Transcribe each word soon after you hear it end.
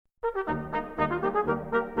All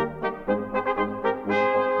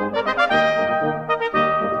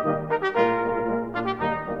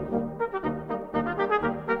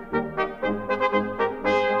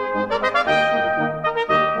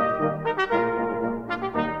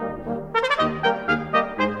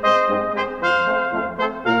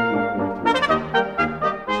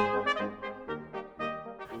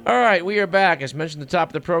right, we are back. As mentioned at the top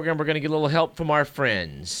of the program, we're going to get a little help from our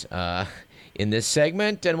friends in this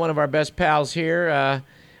segment. And one of our best pals here,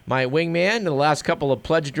 my wingman in the last couple of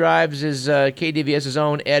pledge drives, is KDVS's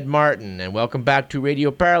own Ed Martin. And welcome back to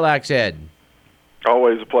Radio Parallax, Ed.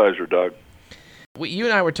 Always a pleasure, Doug. You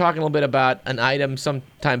and I were talking a little bit about an item some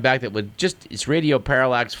time back that would it's Radio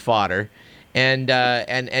Parallax fodder. And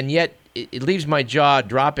yet it leaves my jaw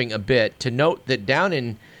dropping a bit to note that down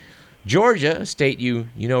in Georgia, a state you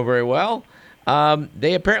know very well,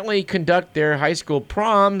 they apparently conduct their high school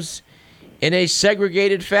proms in a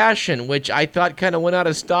segregated fashion, which I thought kind of went out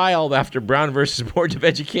of style after Brown versus Board of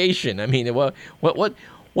Education. I mean,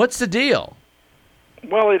 what's the deal?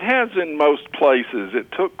 Well, it has in most places.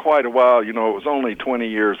 It took quite a while. You know, it was only 20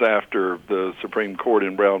 years after the Supreme Court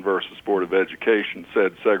in Brown versus Board of Education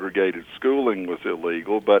said segregated schooling was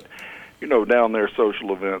illegal, but you know, down there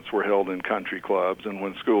social events were held in country clubs, and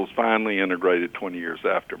when schools finally integrated 20 years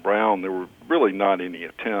after Brown, there were really not any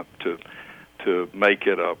attempt to make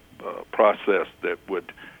it a process that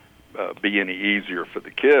would be any easier for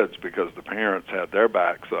the kids, because the parents had their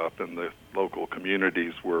backs up and the local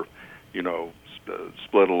communities were, you know,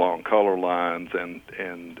 split along color lines, and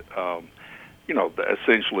you know,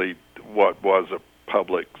 essentially what was a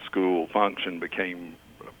public school function became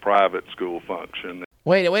a private school function.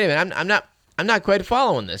 Wait a minute. I'm not quite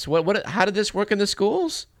following this. How did this work in the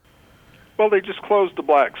schools? Well, they just closed the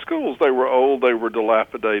black schools. They were old. They were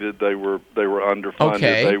dilapidated. They were underfunded.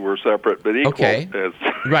 Okay. They were separate but equal. Okay. As,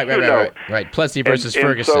 Right. Plessy versus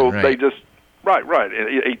Ferguson. So right. they just in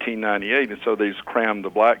 1898, and so they just crammed the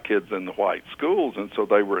black kids in the white schools, and so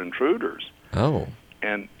they were intruders. Oh.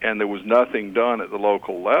 And there was nothing done at the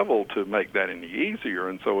local level to make that any easier.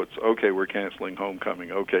 And so it's okay. We're canceling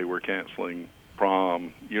homecoming. Okay, we're canceling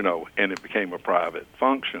prom, you know, and it became a private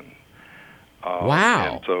function.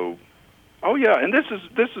 Wow. And so, oh yeah, and this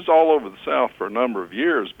is all over the South for a number of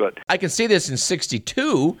years. But I can see this in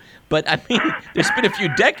 '62, but I mean, there's been a few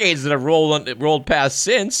decades that have rolled past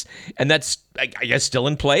since, and that's, I guess, still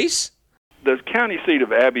in place. The county seat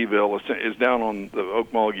of Abbeville is down on the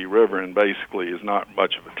Ocmulgee River, and basically is not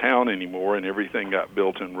much of a town anymore, and everything got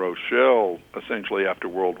built in Rochelle essentially after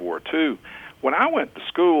World War II. When I went to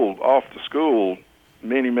school, off to school,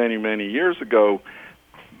 many years ago,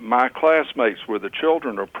 my classmates were the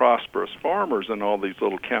children of prosperous farmers in all these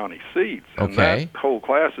little county seats. And that whole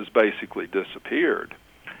class has basically disappeared.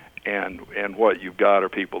 And what you've got are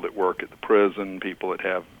people that work at the prison, people that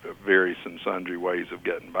have various and sundry ways of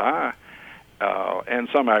getting by, and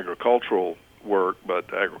some agricultural work,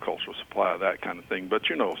 but agricultural supply, that kind of thing. But,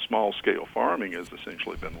 you know, small-scale farming has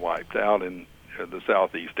essentially been wiped out in the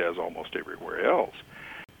Southeast, as almost everywhere else.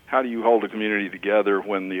 How do you hold a community together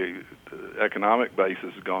when the economic base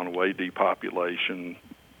has gone away, depopulation,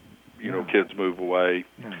 you know, kids move away,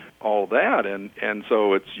 all that, and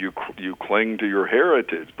so it's you cling to your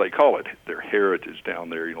heritage. They call it their heritage down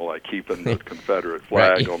there, you know, like keeping the Confederate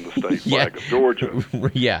flag on the state flag of Georgia.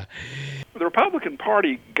 Yeah. The Republican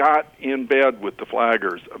Party got in bed with the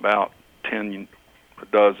flaggers about a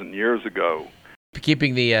dozen years ago.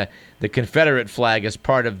 Keeping the Confederate flag as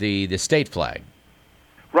part of the state flag.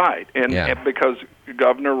 Right, and because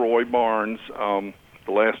Governor Roy Barnes, the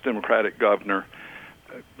last Democratic governor,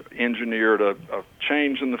 engineered a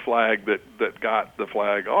change in the flag that got the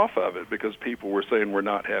flag off of it, because people were saying we're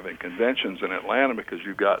not having conventions in Atlanta because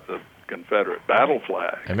you've got the Confederate battle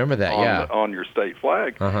flag. I remember that, on your state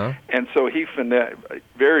flag. Uh-huh. And so he a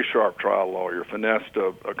very sharp trial lawyer, finessed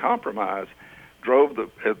a compromise, drove the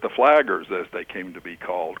flaggers, as they came to be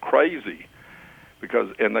called, crazy,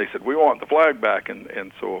 and they said, we want the flag back.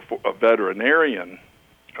 And so a veterinarian,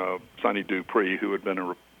 Sonny Dupree, who had been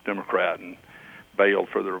a Democrat and bailed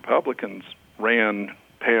for the Republicans, ran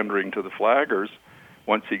pandering to the flaggers.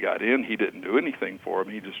 Once he got in, he didn't do anything for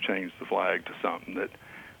them. He just changed the flag to something that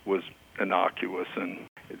was innocuous and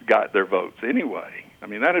it got their votes anyway. I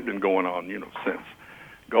mean, that had been going on, you know, since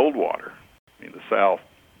Goldwater. I mean, the South,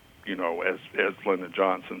 you know, as Lyndon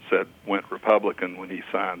Johnson said, went Republican when he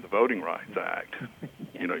signed the Voting Rights Act.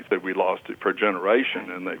 You know, he said we lost it for a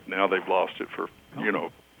generation, and now they've lost it for, you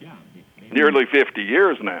know, nearly 50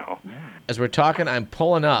 years now. As we're talking, I'm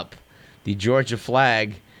pulling up the Georgia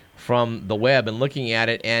flag from the web and looking at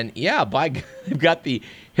it, and yeah, they've got the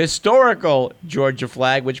historical Georgia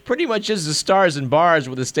flag, which pretty much is the stars and bars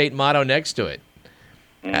with the state motto next to it.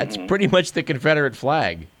 That's pretty much the Confederate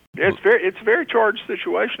flag. It's a very charged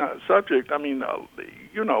situation subject. I mean,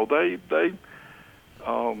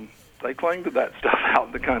 they cling to that stuff out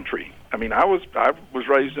in the country. I mean, I was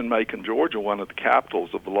raised in Macon, Georgia, one of the capitals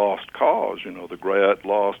of the lost cause. The great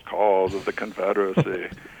lost cause of the Confederacy,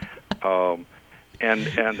 and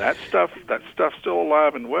that stuff's still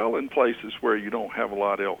alive and well in places where you don't have a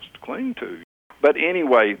lot else to cling to. But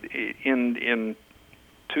anyway, in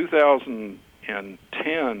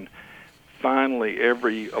 2010, finally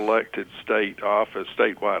every elected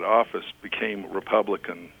statewide office became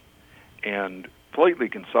Republican, and completely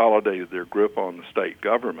consolidated their grip on the state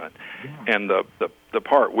government. Yeah. And the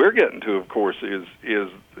part we're getting to, of course, is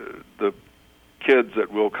the kids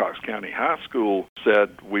at Wilcox County High School said,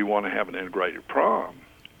 we want to have an integrated prom.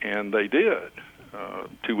 And they did,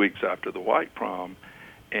 2 weeks after the white prom.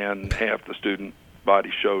 And half the student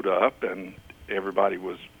body showed up, and everybody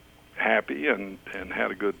was happy and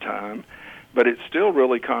had a good time. But it's still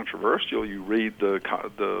really controversial. You read the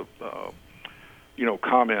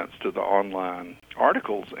comments to the online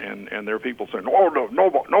articles, and there are people saying, "Oh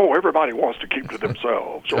no, everybody wants to keep to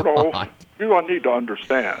themselves." You need to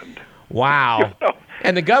understand. Wow.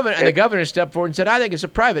 And the governor stepped forward and said, "I think it's a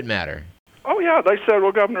private matter." Oh yeah, they said,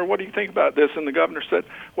 "Well, Governor, what do you think about this?" And the governor said,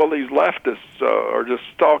 "Well, these leftists are just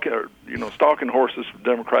stalking horses for the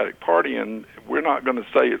Democratic Party, and we're not going to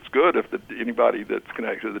say it's good if anybody that's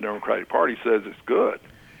connected to the Democratic Party says it's good."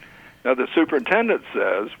 Now, the superintendent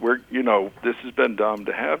says, this has been dumb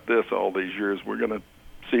to have this all these years. We're going to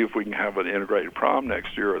see if we can have an integrated prom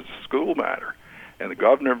next year as a school matter. And the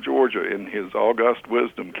governor of Georgia, in his august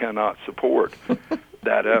wisdom, cannot support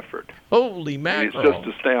that effort. Holy mackerel. It's just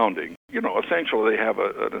astounding. Essentially they have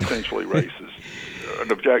an objectively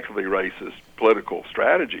racist political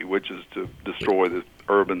strategy, which is to destroy the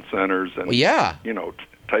urban centers and,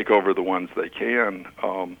 take over the ones they can.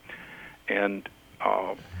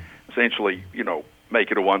 Essentially,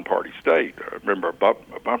 make it a one-party state. I remember a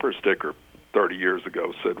bumper sticker 30 years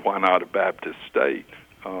ago said, "Why not a Baptist state?"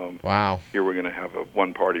 Wow! Here we're going to have a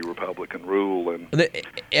one-party Republican rule, and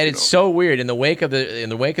it's so weird. In the wake of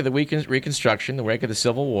the Reconstruction, the wake of the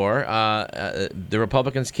Civil War, the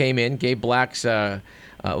Republicans came in, gave blacks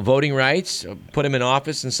voting rights, put them in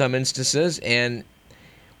office in some instances, and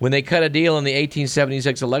when they cut a deal in the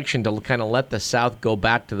 1876 election to kind of let the South go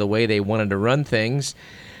back to the way they wanted to run things,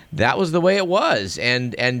 that was the way it was.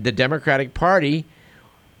 And the Democratic Party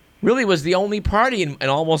really was the only party in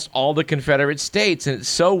almost all the Confederate states. And it's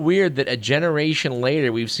so weird that a generation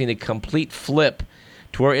later we've seen a complete flip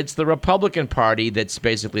to where it's the Republican Party that's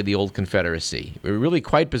basically the old Confederacy. Really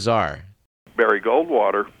quite bizarre. Barry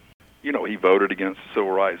Goldwater, he voted against the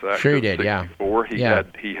Civil Rights Act. Sure he did, yeah.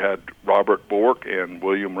 He had Robert Bork and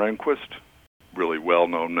William Rehnquist, really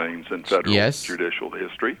well-known names in federal judicial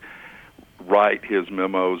history, write his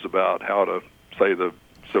memos about how to say the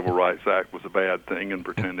Civil Rights Act was a bad thing and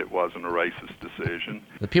pretend it wasn't a racist decision.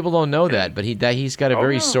 The people don't know that, but he's got a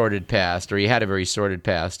very sordid past, or he had a very sordid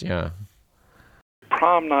past, yeah.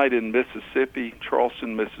 Prom night in Mississippi,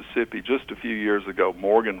 Charleston, Mississippi, just a few years ago,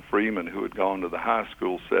 Morgan Freeman, who had gone to the high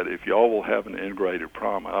school, said, "If y'all will have an integrated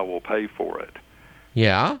prom, I will pay for it."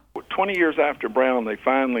 Yeah? 20 years after Brown, they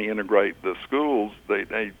finally integrate the schools. They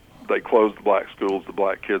close the black schools. The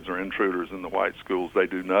black kids are intruders in the white schools. They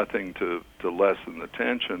do nothing to lessen the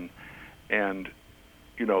tension. And,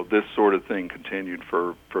 this sort of thing continued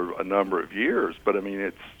for a number of years. But, I mean,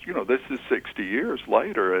 it's, this is 60 years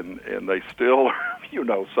later, and they still are,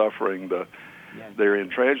 suffering their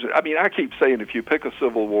intransigence. I mean, I keep saying if you pick a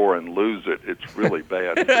civil war and lose it, it's really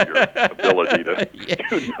bad for your ability to,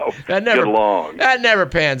 get along. That never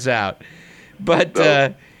pans out.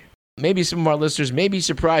 But... maybe some of our listeners may be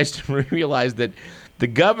surprised to realize that the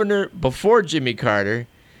governor before Jimmy Carter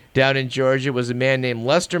down in Georgia was a man named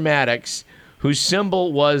Lester Maddox, whose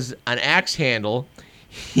symbol was an axe handle.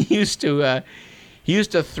 He used to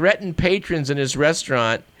threaten patrons in his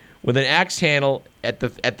restaurant with an axe handle at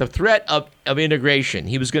the threat of integration.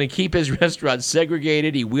 He was going to keep his restaurant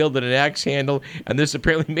segregated. He wielded an axe handle, and this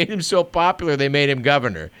apparently made him so popular they made him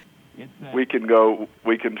governor. We can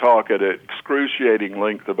talk at excruciating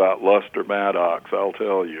length about Lester Maddox, I'll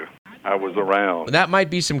tell you. I was around. That might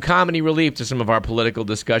be some comedy relief to some of our political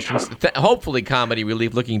discussions. Hopefully comedy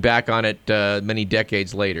relief looking back on it many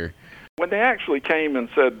decades later. When they actually came and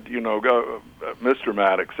said, Mr.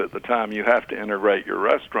 Maddox at the time, you have to integrate your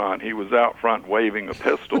restaurant, he was out front waving a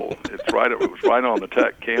pistol. It was right on the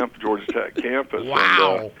Georgia Tech campus.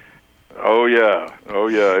 Wow. Oh yeah,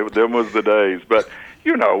 them was the days. But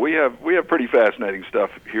we have pretty fascinating stuff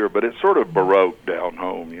here, but it's sort of Baroque down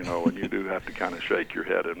home, and you do have to kind of shake your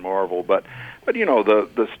head and marvel. But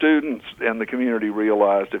the students and the community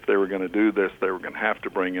realized if they were going to do this, they were going to have to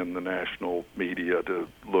bring in the national media to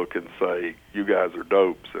look and say, "You guys are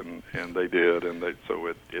dopes," and they did, and so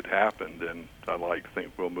it happened. And I like to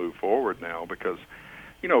think we'll move forward now because,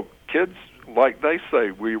 kids, like they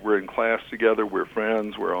say, we're in class together, we're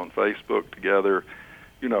friends, we're on Facebook together,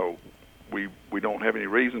 we don't have any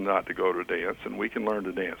reason not to go to dance, and we can learn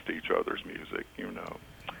to dance to each other's music,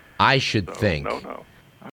 I should think. No.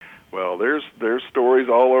 Well, there's stories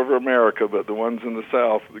all over America, but the ones in the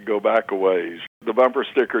South that go back a ways. The bumper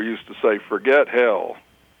sticker used to say, "Forget hell."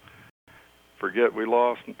 Forget we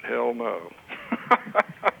lost? Hell no.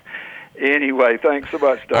 Anyway, thanks so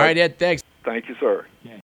much, Doug. All right, Ed, thanks. Thank you, sir.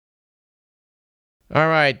 Yeah. All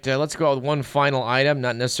right, let's go with one final item,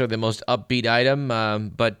 not necessarily the most upbeat item,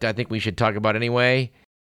 but I think we should talk about anyway.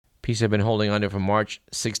 Piece I've been holding on to from March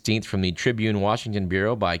 16th from the Tribune Washington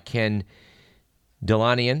Bureau by Ken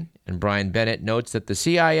Dilanian and Brian Bennett notes that the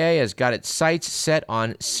CIA has got its sights set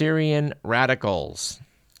on Syrian radicals.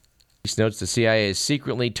 He notes the CIA is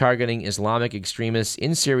secretly targeting Islamic extremists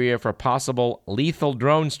in Syria for possible lethal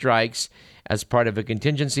drone strikes as part of a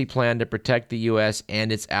contingency plan to protect the U.S.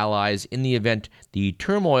 and its allies in the event the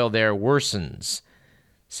turmoil there worsens,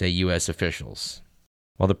 say U.S. officials.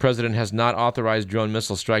 While the president has not authorized drone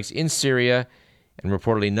missile strikes in Syria, and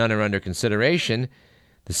reportedly none are under consideration,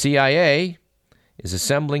 the CIA is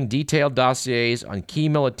assembling detailed dossiers on key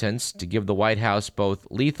militants to give the White House both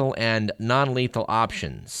lethal and non-lethal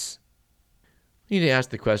options. We need to ask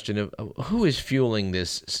the question of who is fueling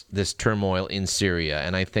this turmoil in Syria,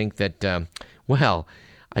 and I think that,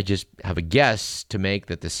 I just have a guess to make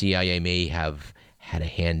that the CIA may have had a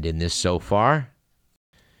hand in this so far.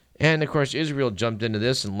 And, of course, Israel jumped into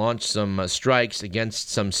this and launched some strikes against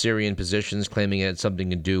some Syrian positions, claiming it had something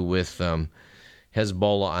to do with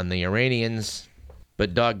Hezbollah on the Iranians.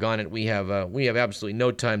 But doggone it, we have absolutely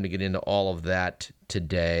no time to get into all of that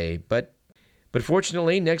today. But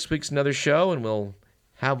fortunately, next week's another show, and we'll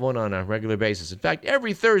have one on a regular basis. In fact,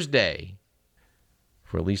 every Thursday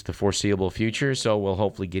for at least the foreseeable future, so we'll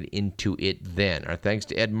hopefully get into it then. Our thanks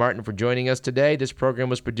to Ed Martin for joining us today. This program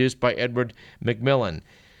was produced by Edward McMillan.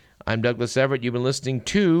 I'm Douglas Everett. You've been listening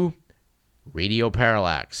to Radio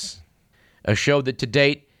Parallax, a show that to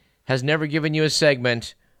date has never given you a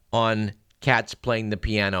segment on cats playing the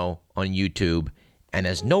piano on YouTube and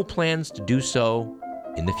has no plans to do so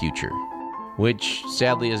in the future, which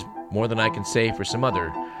sadly is more than I can say for some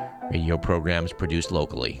other radio programs produced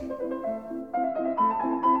locally.